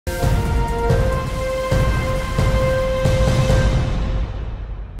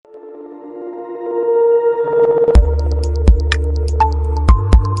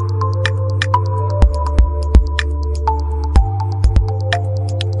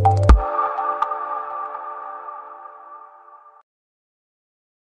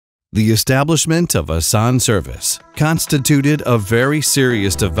The establishment of ASAN service constituted a very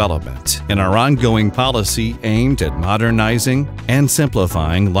serious development in our ongoing policy aimed at modernizing and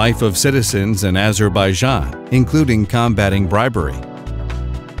simplifying life of citizens in Azerbaijan, including combating bribery.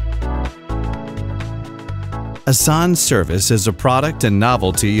 ASAN service is a product and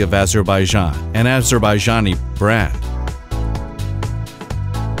novelty of Azerbaijan, an Azerbaijani brand.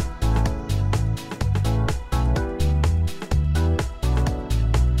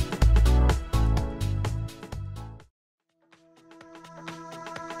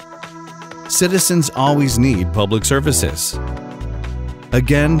 Citizens always need public services.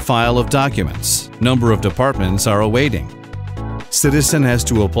 Again, file of documents. Number of departments are awaiting. Citizen has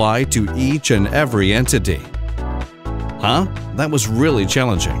to apply to each and every entity. Huh? That was really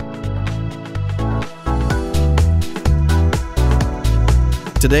challenging.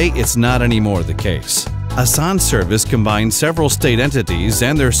 Today, it's not anymore the case. ASAN service combines several state entities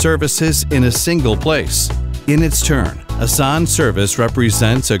and their services in a single place. In its turn, ASAN service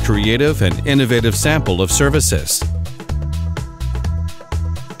represents a creative and innovative sample of services.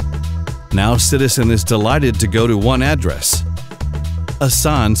 Now Citizen is delighted to go to one address: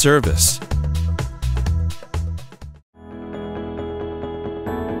 ASAN service.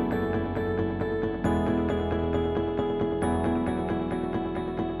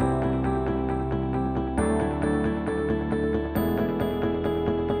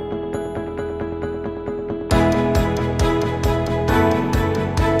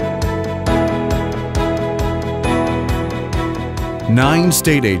 Nine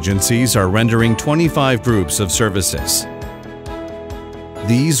state agencies are rendering 25 groups of services.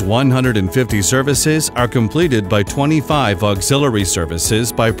 These 150 services are completed by 25 auxiliary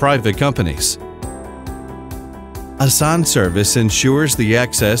services by private companies. ASAN service ensures the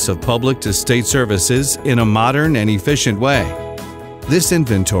access of public to state services in a modern and efficient way. This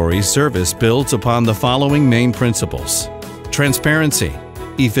inventory service builds upon the following main principles: transparency,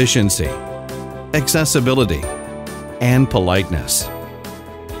 efficiency, accessibility, and politeness.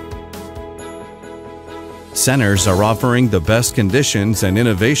 Centers are offering the best conditions and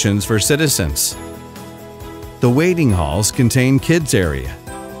innovations for citizens. The waiting halls contain kids area,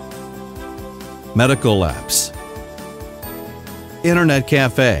 medical labs, internet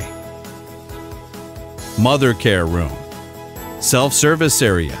cafe, mother care room, self-service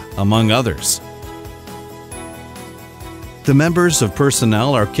area, among others. The members of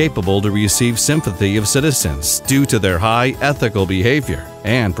personnel are capable to receive sympathy of citizens due to their high ethical behavior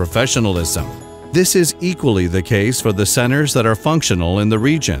and professionalism. This is equally the case for the centers that are functional in the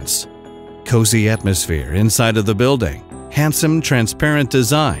regions. Cozy atmosphere inside of the building, handsome, transparent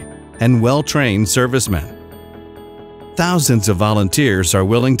design, and well-trained servicemen. Thousands of volunteers are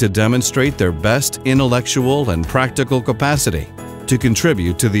willing to demonstrate their best intellectual and practical capacity to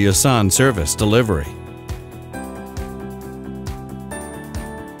contribute to the ASAN service delivery.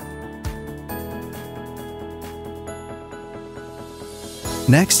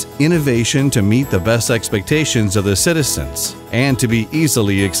 Next, innovation to meet the best expectations of the citizens and to be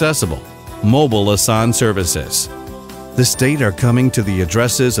easily accessible. Mobile ASAN services. The state are coming to the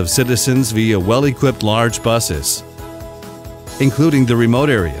addresses of citizens via well-equipped large buses, including the remote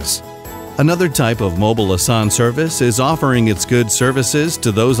areas. Another type of mobile ASAN service is offering its goods services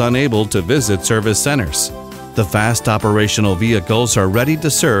to those unable to visit service centers. The fast operational vehicles are ready to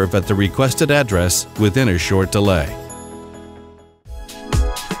serve at the requested address within a short delay.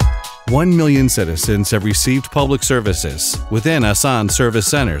 1 million citizens have received public services within ASAN service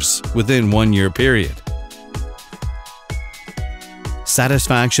centers within 1 year period.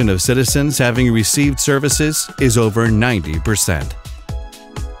 Satisfaction of citizens having received services is over 90%.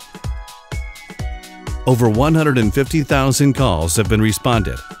 Over 150,000 calls have been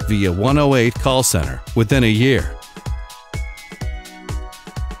responded via 108 call center within a year.